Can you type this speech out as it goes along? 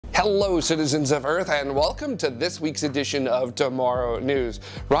Hello citizens of Earth and welcome to this week's edition of Tomorrow News.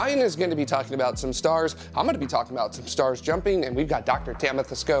 Ryan is going to be talking about some stars, I'm going to be talking about some stars jumping, and we've got Dr.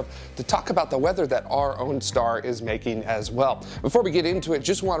 Tamitha Skov to talk about the weather that our own star is making as well. Before we get into it,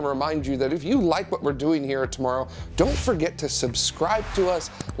 just want to remind you that if you like what we're doing here tomorrow, don't forget to subscribe to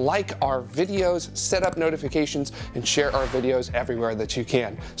us, like our videos, set up notifications, and share our videos everywhere that you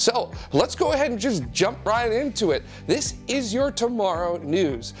can. So let's go ahead and just jump right into it. This is your Tomorrow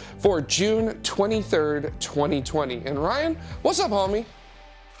News for June 23rd, 2020. And Ryan, what's up, homie?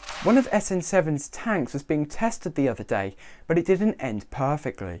 One of SN7's tanks was being tested the other day, but it didn't end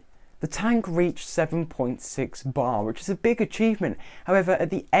perfectly. The tank reached 7.6 bar, which is a big achievement. However, at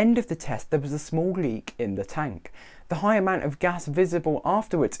the end of the test, there was a small leak in the tank. The high amount of gas visible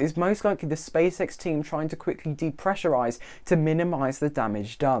afterwards is most likely the SpaceX team trying to quickly depressurize to minimize the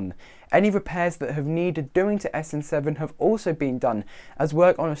damage done. Any repairs that have needed doing to SN7 have also been done, as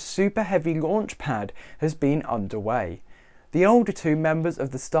work on a super heavy launch pad has been underway. The older two members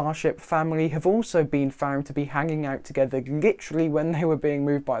of the Starship family have also been found to be hanging out together literally when they were being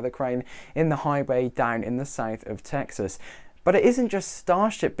moved by the crane in the highway down in the south of Texas. But it isn't just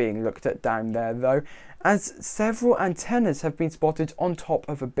Starship being looked at down there though, as several antennas have been spotted on top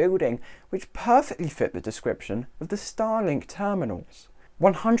of a building, which perfectly fit the description of the Starlink terminals.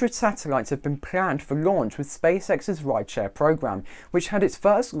 100 satellites have been planned for launch with SpaceX's rideshare program, which had its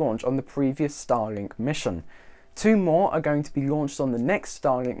first launch on the previous Starlink mission. 2 more are going to be launched on the next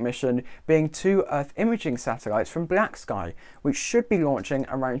Starlink mission, being 2 Earth imaging satellites from BlackSky, which should be launching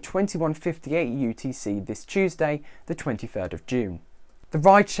around 21:58 UTC this Tuesday, the 23rd of June. The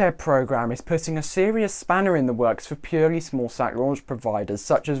rideshare program is putting a serious spanner in the works for purely small-sat launch providers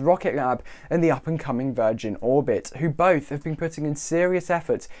such as Rocket Lab and the up-and-coming Virgin Orbit, who both have been putting in serious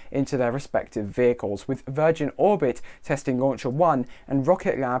efforts into their respective vehicles, with Virgin Orbit testing Launcher 1 and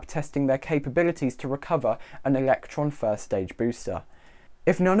Rocket Lab testing their capabilities to recover an Electron first-stage booster.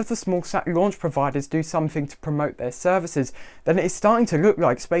 If none of the small-sat launch providers do something to promote their services, then it is starting to look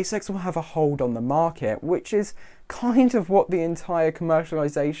like SpaceX will have a hold on the market, which is kind of what the entire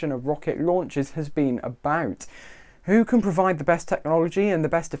commercialization of rocket launches has been about. Who can provide the best technology and the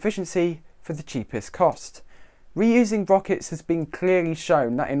best efficiency for the cheapest cost? Reusing rockets has been clearly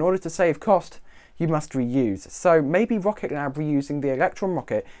shown that in order to save cost, you must reuse. So maybe Rocket Lab reusing the Electron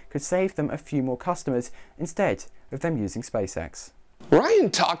rocket could save them a few more customers instead of them using SpaceX. Ryan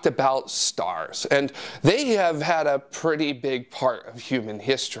talked about stars, and they have had a pretty big part of human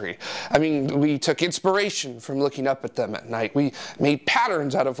history. I mean, we took inspiration from looking up at them at night. We made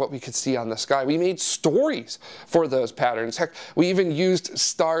patterns out of what we could see on the sky. We made stories for those patterns. Heck, we even used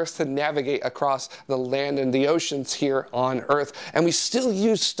stars to navigate across the land and the oceans here on Earth. And we still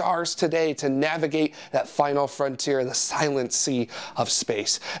use stars today to navigate that final frontier, the silent sea of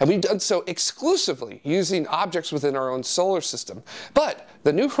space. And we've done so exclusively using objects within our own solar system. But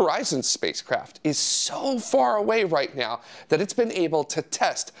the New Horizons spacecraft is so far away right now that it's been able to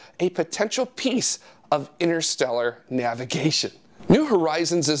test a potential piece of interstellar navigation. New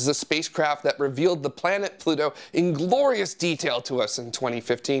Horizons is the spacecraft that revealed the planet Pluto in glorious detail to us in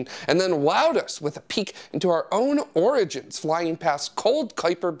 2015 and then wowed us with a peek into our own origins, flying past cold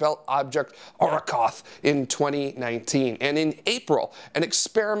Kuiper Belt object Arrokoth in 2019. And in April, an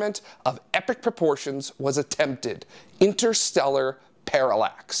experiment of epic proportions was attempted: interstellar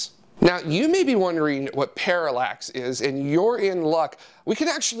parallax. Now, you may be wondering what parallax is, and you're in luck. We can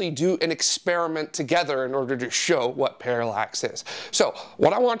actually do an experiment together in order to show what parallax is. So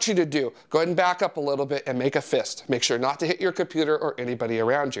what I want you to do, go ahead and back up a little bit and make a fist. Make sure not to hit your computer or anybody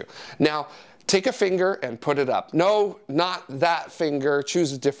around you. Now, take a finger and put it up. No, not that finger.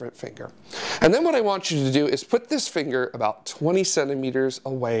 Choose a different finger. And then what I want you to do is put this finger about 20 centimeters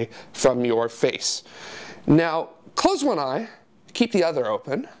away from your face. Now, close one eye, keep the other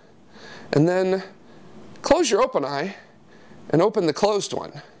open, and then close your open eye and open the closed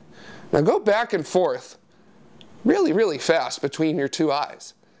one. Now go back and forth really, really fast between your 2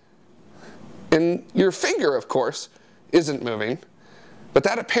 eyes. And your finger, of course, isn't moving, but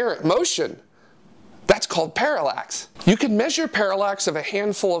that apparent motion, that's called parallax. You can measure parallax of a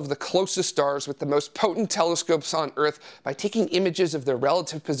handful of the closest stars with the most potent telescopes on Earth by taking images of their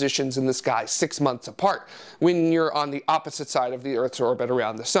relative positions in the sky 6 months apart when you're on the opposite side of the Earth's orbit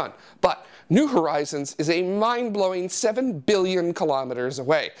around the sun. But New Horizons is a mind-blowing 7 billion kilometers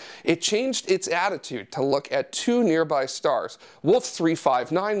away. It changed its attitude to look at 2 nearby stars, Wolf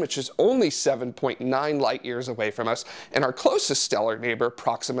 359, which is only 7.9 light years away from us, and our closest stellar neighbor,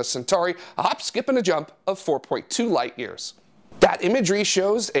 Proxima Centauri, a hop, skip, and a jump of 4.2 light years. That imagery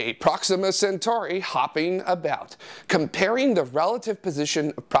shows a Proxima Centauri hopping about. Comparing the relative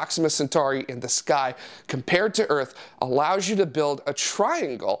position of Proxima Centauri in the sky compared to Earth allows you to build a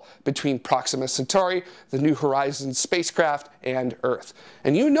triangle between Proxima Centauri, the New Horizons spacecraft, and Earth.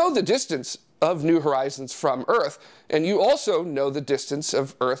 And you know the distance of New Horizons from Earth, and you also know the distance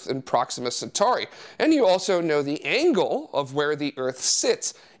of Earth and Proxima Centauri. And you also know the angle of where the Earth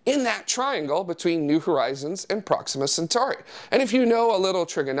sits in that triangle between New Horizons and Proxima Centauri. And if you know a little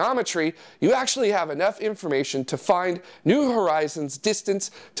trigonometry, you actually have enough information to find New Horizons' distance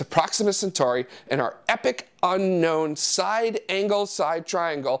to Proxima Centauri and our epic unknown side angle side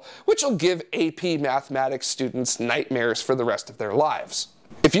triangle, which will give AP mathematics students nightmares for the rest of their lives.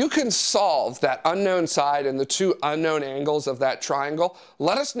 If you can solve that unknown side and the two unknown angles of that triangle,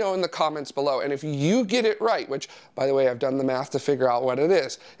 let us know in the comments below. And if you get it right, which, by the way, I've done the math to figure out what it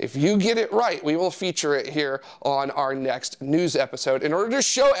is. If you get it right, we will feature it here on our next news episode in order to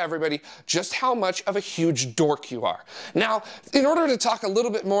show everybody just how much of a huge dork you are. Now, in order to talk a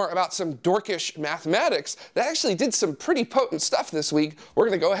little bit more about some dorkish mathematics that actually did some pretty potent stuff this week, we're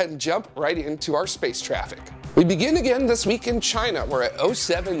going to go ahead and jump right into our space traffic. We begin again this week in China, where at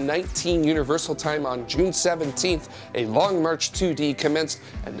 07:19 Universal Time on June 17th, a Long March 2D commenced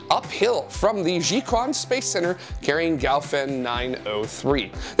an uphill from the Jiuquan Space Center carrying Gaofen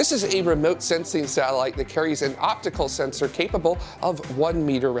 903. This is a remote sensing satellite that carries an optical sensor capable of 1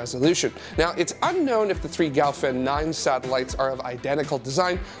 meter resolution. Now, it's unknown if the 3 Gaofen 9 satellites are of identical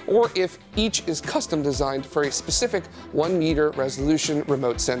design or if each is custom designed for a specific 1 meter resolution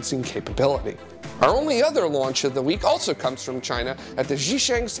remote sensing capability. Our only other launch of the week also comes from China. At the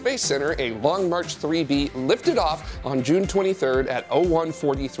Xichang Space Center, a Long March 3B lifted off on June 23rd at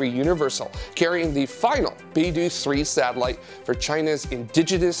 0143 Universal, carrying the final Beidou 3 satellite for China's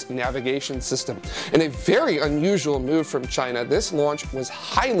indigenous navigation system. In a very unusual move from China, this launch was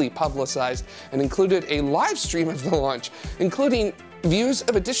highly publicized and included a live stream of the launch, including views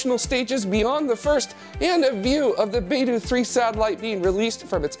of additional stages beyond the first, and a view of the Beidou 3 satellite being released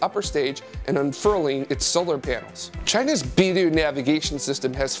from its upper stage and unfurling its solar panels. China's Beidou navigation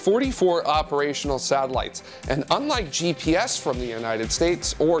system has 44 operational satellites, and unlike GPS from the United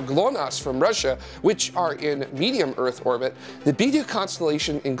States or GLONASS from Russia, which are in medium Earth orbit, the Beidou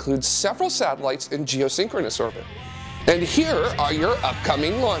constellation includes several satellites in geosynchronous orbit. And here are your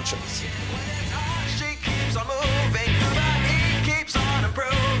upcoming launches.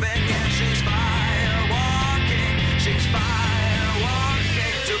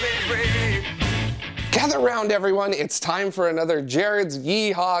 Gather round, everyone. It's time for another Jared's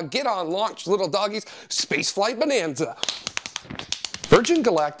Yeehaw. Get on launch, little doggies. Spaceflight Bonanza. Virgin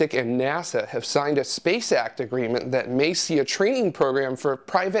Galactic and NASA have signed a Space Act agreement that may see a training program for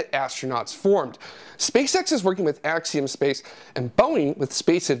private astronauts formed. SpaceX is working with Axiom Space and Boeing with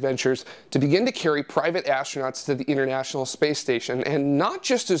Space Adventures to begin to carry private astronauts to the International Space Station, and not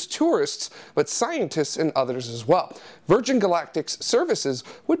just as tourists, but scientists and others as well. Virgin Galactic's services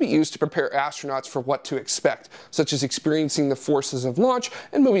would be used to prepare astronauts for what to expect, such as experiencing the forces of launch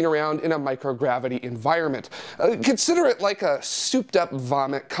and moving around in a microgravity environment. Consider it like a souped-up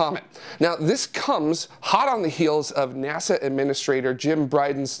vomit comet. Now, this comes hot on the heels of NASA Administrator Jim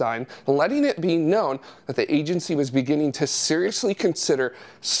Bridenstine letting it be known that the agency was beginning to seriously consider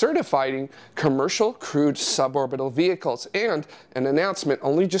certifying commercial crewed suborbital vehicles, and an announcement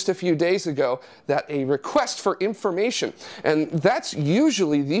only just a few days ago that a request for information, and that's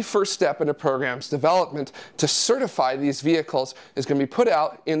usually the first step in a program's development to certify these vehicles, is going to be put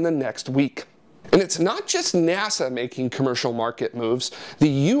out in the next week. And it's not just NASA making commercial market moves. The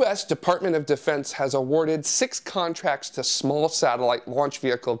U.S. Department of Defense has awarded 6 contracts to small satellite launch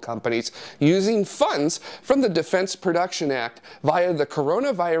vehicle companies using funds from the Defense Production Act via the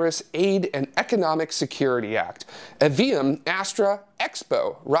Coronavirus Aid and Economic Security Act. Aviom, Astra,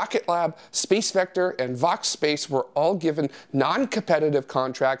 Expo, Rocket Lab, Space Vector, and Vox Space were all given non-competitive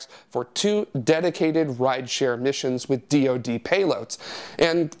contracts for 2 dedicated rideshare missions with DoD payloads.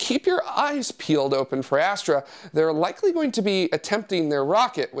 And keep your eyes peeled open for Astra. They're likely going to be attempting their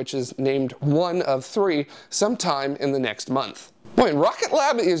rocket, which is named one of 3, sometime in the next month. Boy, and Rocket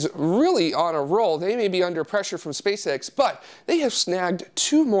Lab is really on a roll. They may be under pressure from SpaceX, but they have snagged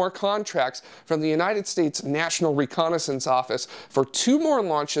 2 more contracts from the United States National Reconnaissance Office for 2 more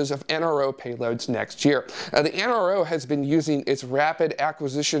launches of NRO payloads next year. The NRO has been using its rapid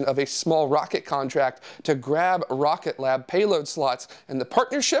acquisition of a small rocket contract to grab Rocket Lab payload slots, and the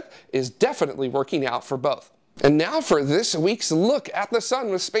partnership is definitely working out for both. And now for this week's look at the sun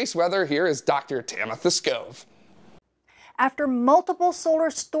with space weather, here is Dr. Tamitha Skov. After multiple solar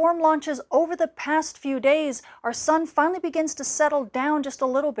storm launches over the past few days, our sun finally begins to settle down just a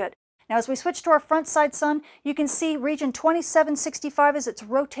little bit. Now, as we switch to our front side sun, you can see region 2765 as it's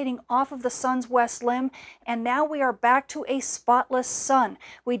rotating off of the sun's west limb, and now we are back to a spotless sun.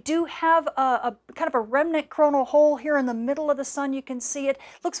 We do have a kind of a remnant coronal hole here in the middle of the sun. You can see it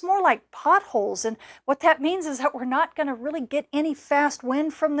looks more like potholes, and what that means is that we're not going to really get any fast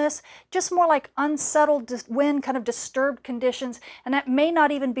wind from this, just more like unsettled wind, kind of disturbed conditions, and that may not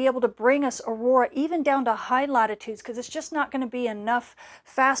even be able to bring us aurora even down to high latitudes, because it's just not going to be enough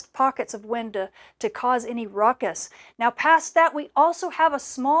fast pockets of wind to cause any ruckus. Now, past that, we also have a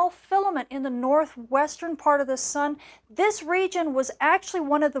small filament in the northwestern part of the sun. This region was actually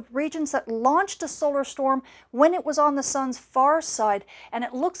one of the regions that launched a solar storm when it was on the sun's far side, and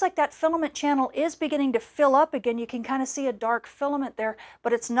it looks like that filament channel is beginning to fill up again. You can kind of see a dark filament there,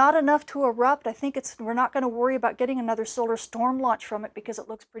 but it's not enough to erupt. I think we're not going to worry about getting another solar storm launch from it because it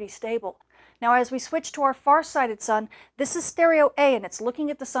looks pretty stable. Now, as we switch to our far-sighted sun, this is stereo A, and it's looking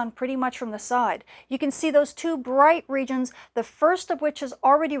at the sun pretty much from the side. You can see those two bright regions, the first of which has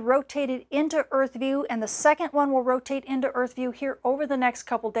already rotated into Earth view, and the second one will rotate into Earth view here over the next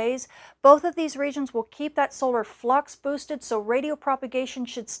couple days. Both of these regions will keep that solar flux boosted, so radio propagation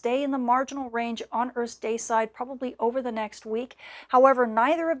should stay in the marginal range on Earth's day side probably over the next week. However,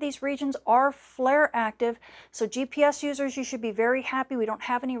 neither of these regions are flare active, so GPS users, you should be very happy. We don't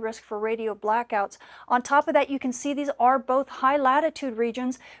have any risk for radio blackouts. On top of that, you can see these are both high latitude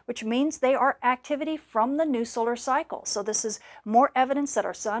regions, which means they are activity from the new solar cycle. So this is more evidence that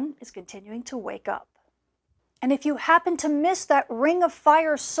our sun is continuing to wake up. And if you happen to miss that ring of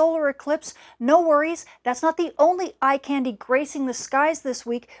fire solar eclipse, no worries. That's not the only eye candy gracing the skies this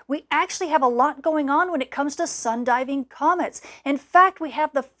week. We actually have a lot going on when it comes to sun-diving comets. In fact, we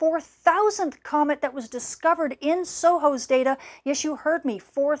have the 4,000th comet that was discovered in SOHO's data. Yes, you heard me,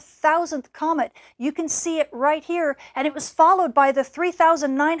 4,000th comet. You can see it right here. And it was followed by the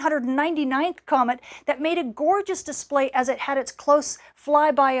 3,999th comet that made a gorgeous display as it had its close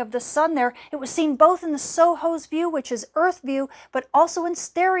flyby of the sun there. It was seen both in the SOHO view, which is Earth view, but also in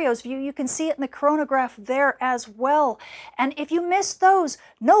stereo's view. You can see it in the coronagraph there as well. And if you missed those,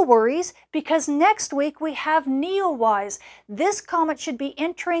 no worries, because next week we have Neowise. This comet should be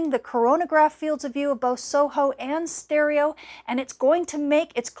entering the coronagraph fields of view of both SOHO and stereo, and it's going to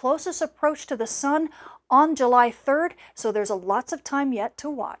make its closest approach to the sun on July 3rd, so there's lots of time yet to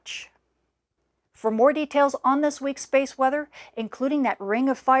watch. For more details on this week's space weather, including that ring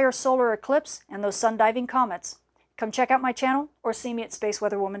of fire solar eclipse and those sun-diving comets, come check out my channel or see me at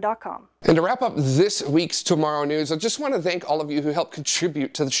spaceweatherwoman.com. And to wrap up this week's Tomorrow News, I just want to thank all of you who helped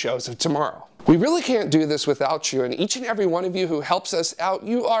contribute to the shows of tomorrow. We really can't do this without you, and each and every one of you who helps us out,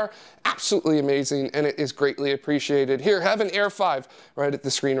 you are absolutely amazing, and it is greatly appreciated. Here, have an Air 5 right at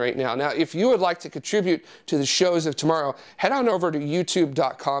the screen right now. Now, if you would like to contribute to the shows of tomorrow, head on over to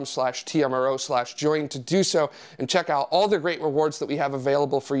youtube.com/TMRO/join to do so, and check out all the great rewards that we have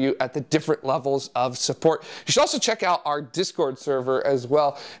available for you at the different levels of support. You should also check out our Discord server as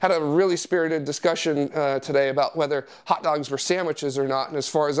well. Had a really spirited discussion today about whether hot dogs were sandwiches or not, and as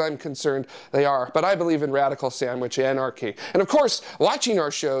far as I'm concerned, they are, but I believe in radical sandwich anarchy. And of course, watching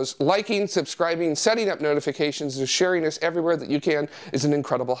our shows, liking, subscribing, setting up notifications, and sharing us everywhere that you can is an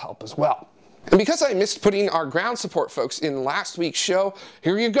incredible help as well. And because I missed putting our ground support folks in last week's show,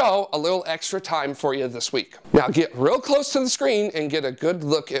 here you go, a little extra time for you this week. Now get real close to the screen and get a good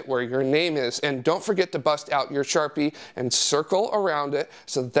look at where your name is, and don't forget to bust out your Sharpie and circle around it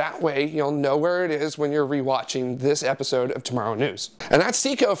so that way you'll know where it is when you're rewatching this episode of Tomorrow News. And that's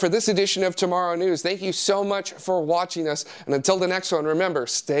Tico for this edition of Tomorrow News. Thank you so much for watching us, and until the next one, remember,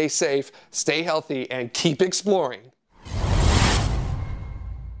 stay safe, stay healthy, and keep exploring.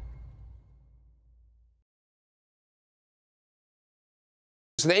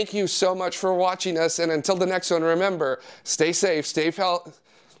 Thank you so much for watching us, and until the next one, remember, stay safe, stay healthy,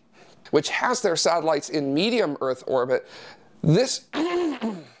 which has their satellites in medium Earth orbit. This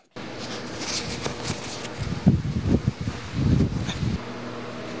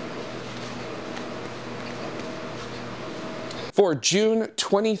for June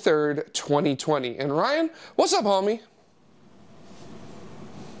 23rd, 2020. And Ryan, what's up, homie?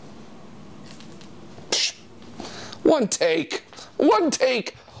 One take. One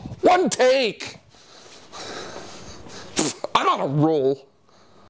take! One take! I'm on a roll.